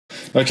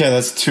Okay,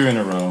 that's 2 in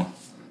a row.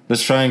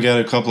 Let's try and get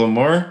a couple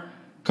more,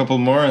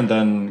 and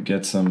then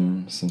get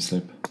some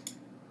sleep.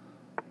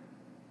 I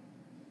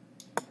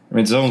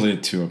mean, it's only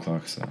 2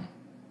 o'clock, so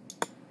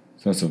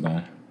it's not so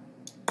bad.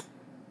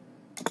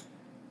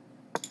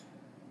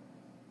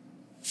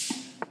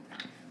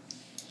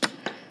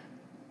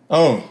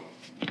 Oh,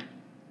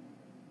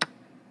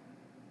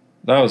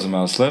 that was a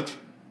mouse slip.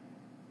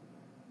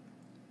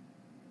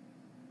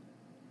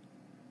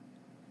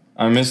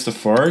 I missed a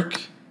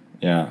fork.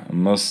 Yeah, I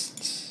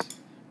most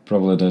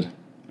probably did.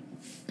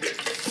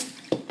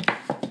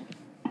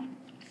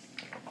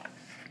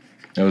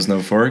 There was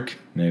no fork,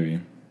 maybe.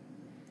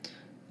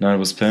 Now it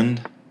was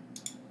pinned.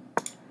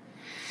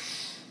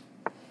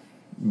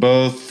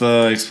 Both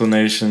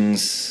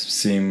explanations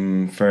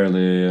seem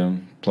fairly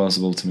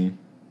plausible to me.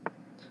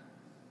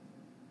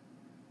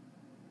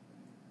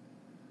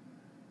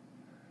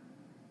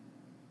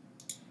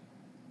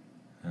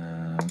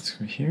 Let's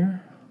go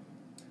here.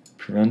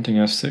 Preventing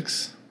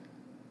F6.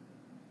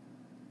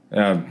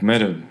 Yeah, I've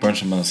made a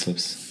bunch of mouse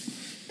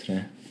slips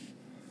today.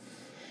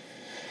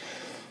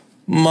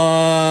 My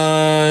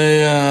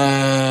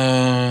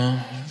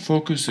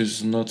focus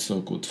is not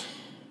so good.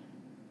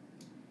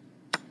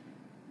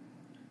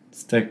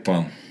 Let's take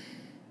pawn.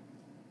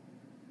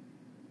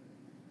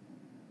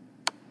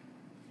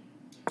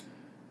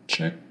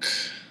 Check.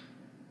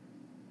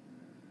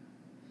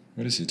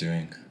 What is he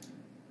doing?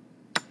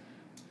 I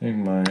think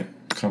my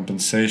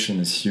compensation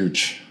is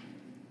huge.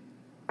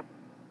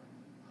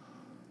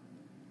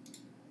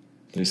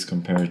 At least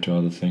compared to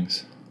other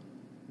things.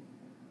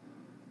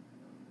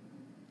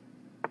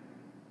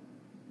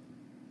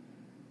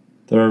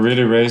 There are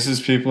really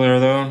racist people here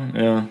though,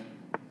 yeah.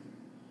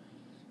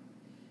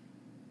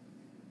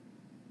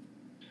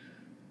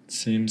 It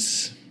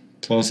seems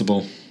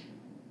plausible.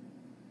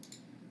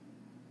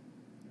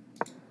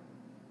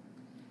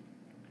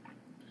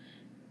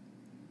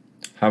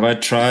 Have I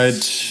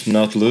tried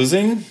not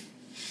losing?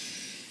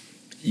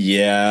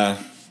 Yeah,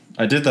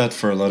 I did that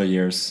for a lot of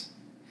years.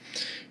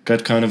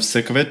 Got kind of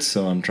sick of it,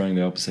 so I'm trying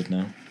the opposite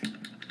now.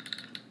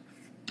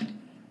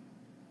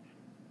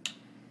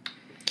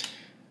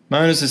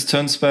 Magnus, is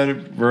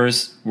Tønsberg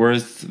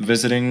worth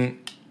visiting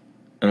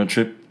on a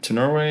trip to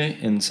Norway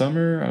in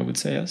summer? I would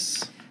say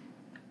yes.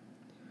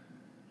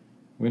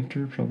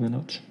 Winter, probably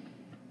not.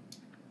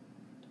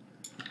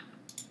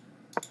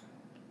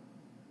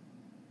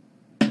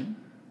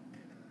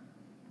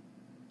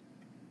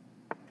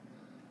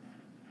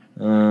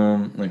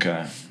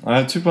 Okay, I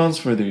have 2 pawns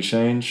for the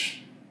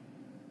exchange,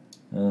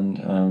 and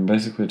I'm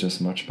basically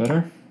just much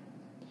better.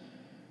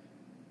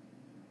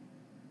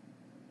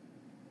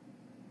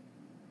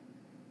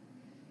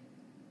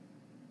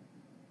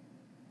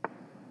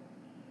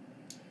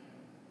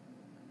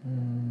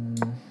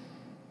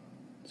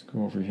 Let's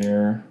go over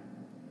here,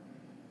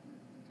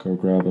 go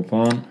grab a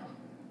pawn.